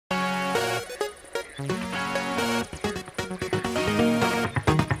Now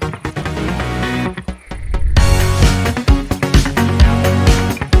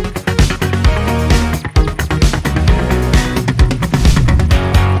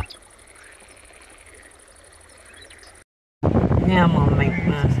I'm gonna make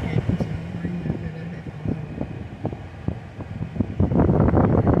my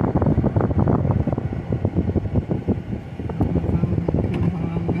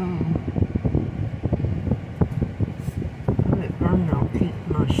I'll keep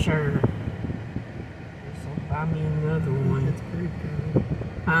my shirt. So buy me another one. That's pretty cool.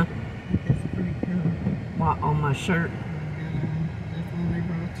 Huh? That's pretty cool. What, on my shirt? That's one they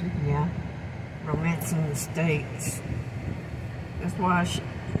brought you. Yeah. Romancing the States. That's why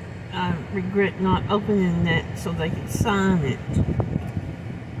I regret not opening that so they could sign it.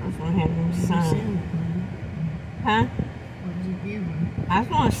 I was going to have them sign it. Huh? What did you give them? I was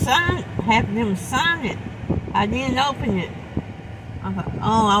going to have them sign it. I didn't open it. I thought,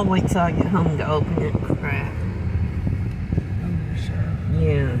 oh, I'll wait till I get home to open it. Crap. Oh, your shirt.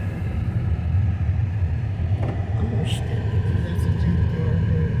 Yeah. I understand. That's a junior.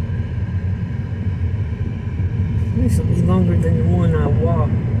 This will be longer than the one I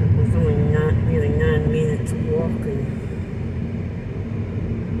walked. It was only nearly 9 minutes of walking.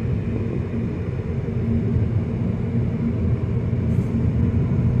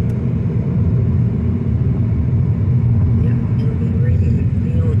 Yeah, it'll be ready to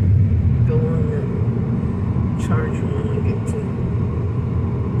go on the charger when we get to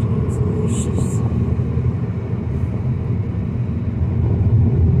Alicia's.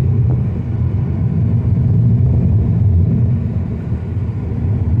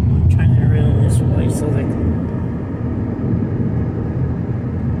 So they can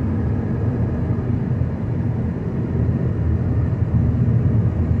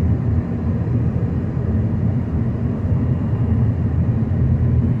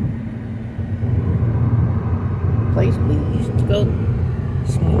place we used to go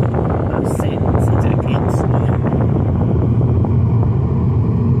swim. I've seen it since I can't swim.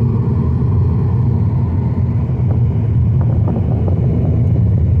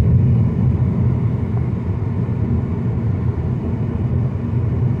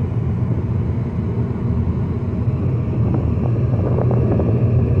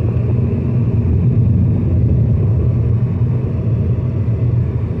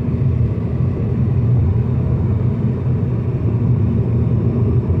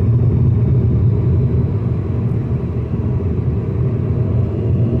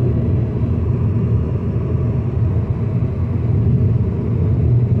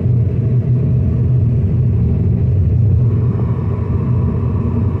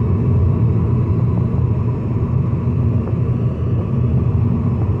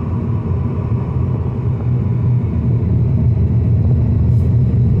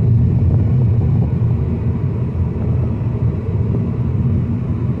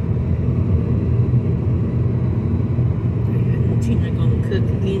 Cook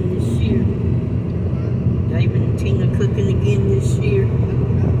again this year. David and Tina cooking again this year.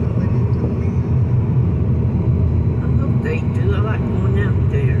 I hope they do. I like going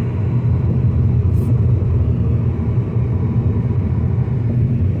out there.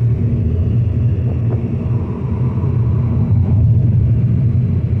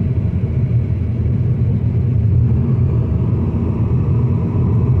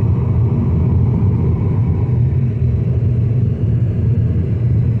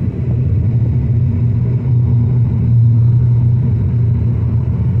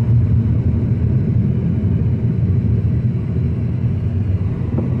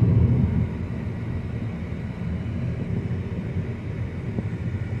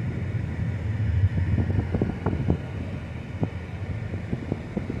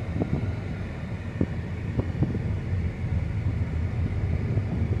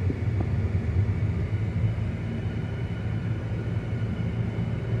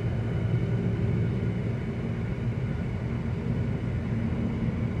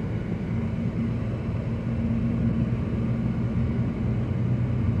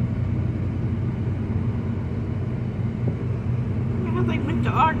 They went to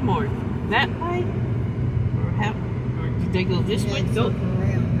Ardmore that way, or did they go this way? Go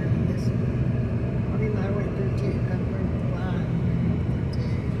around and this way. I mean, I went through too.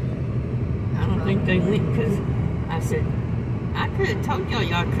 I don't think they went because I said I could have told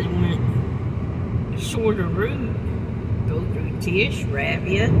y'all could have went a shorter route. Go through Tish,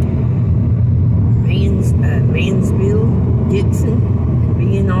 Raviot, Mansville, Dixon, and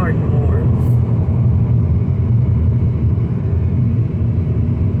be in Ardmore.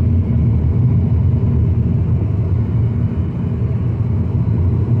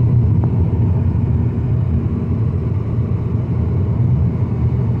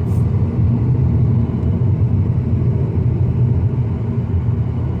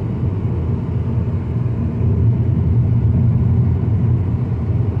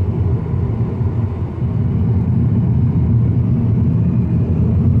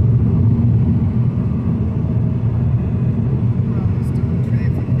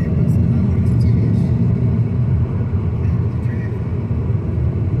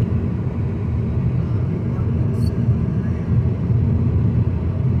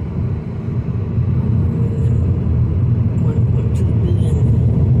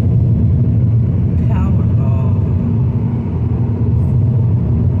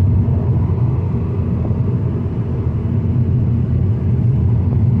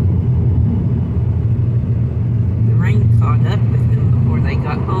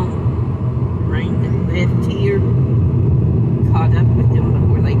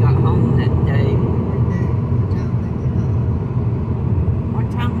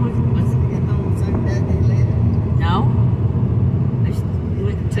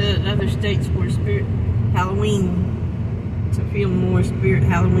 other states where Spirit Halloween, to film more Spirit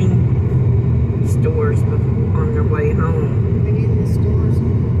Halloween stores on their way home. Maybe in the stores.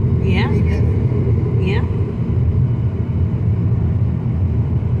 Yeah. Yeah.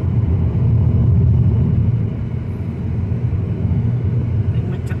 They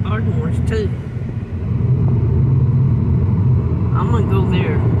went to Ardmore's too. I'm gonna go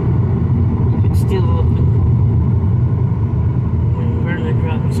there if it's still open. When Verna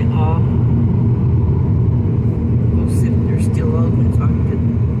drops it off, go see if they're still open so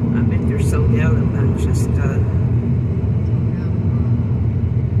I bet they're sold out a bunch of stuff.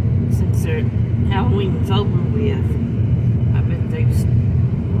 Since their Halloween's over with, I bet they've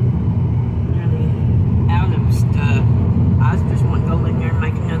really out of stuff. I just want to go in there and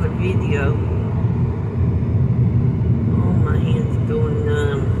make another video. Oh, my hands are going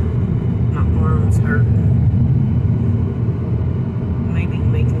numb. My arms hurting. Maybe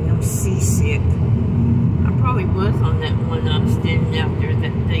making them seasick. I probably was on that one. I was standing out there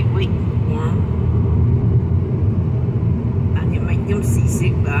that day waiting for them. I didn't make them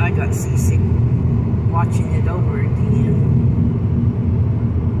seasick, but I got seasick watching it over again.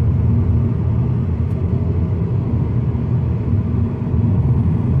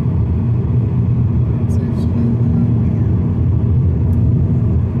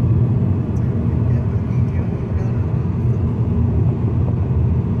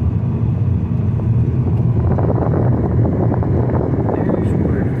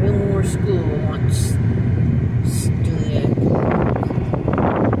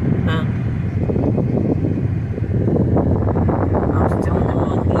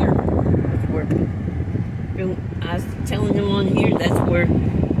 I was telling them on here that's where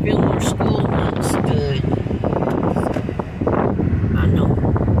Fillmore School once stood. I know.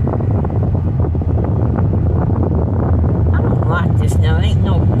 I don't like this now. It ain't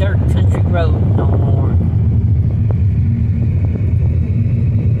no dirt country road no more.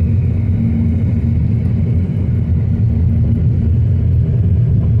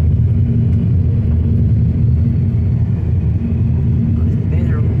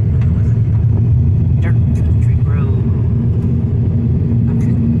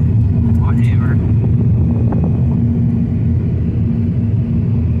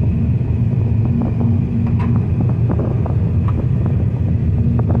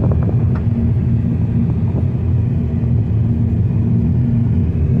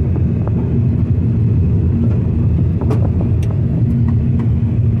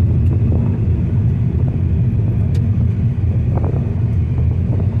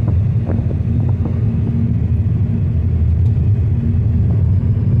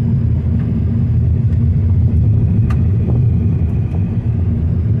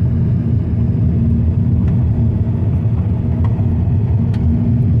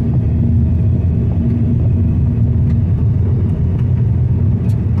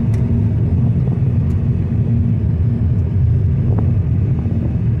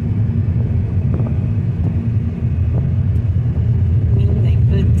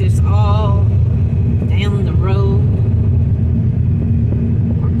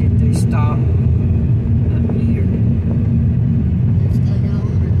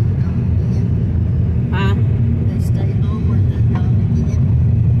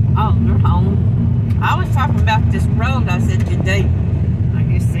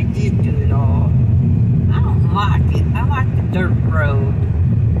 Dirt road.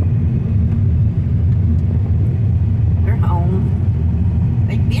 They're home.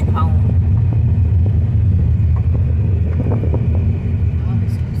 They've been home.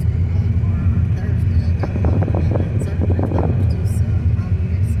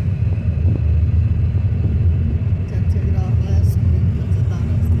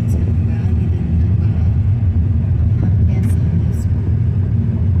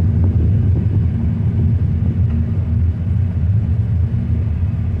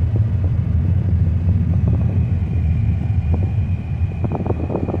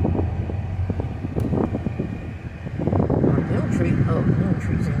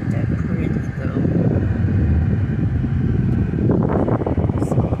 Trees ain't that pretty though.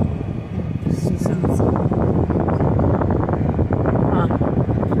 See some. Huh?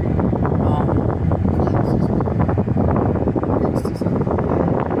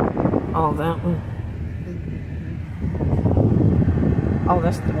 Oh, that one. Oh,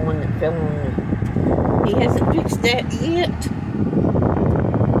 that's the one that fell on me. He hasn't fixed that yet.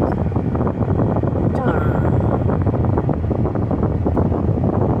 Darn.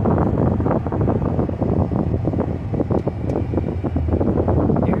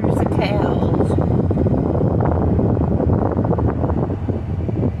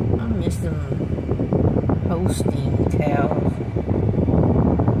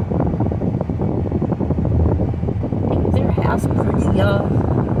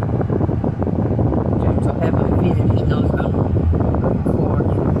 that he knows I'm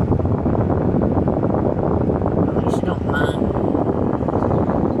recording. At least don't mind.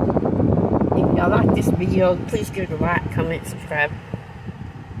 If y'all like this video, please give it a like, comment, subscribe,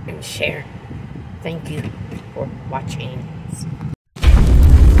 and share. Thank you for watching.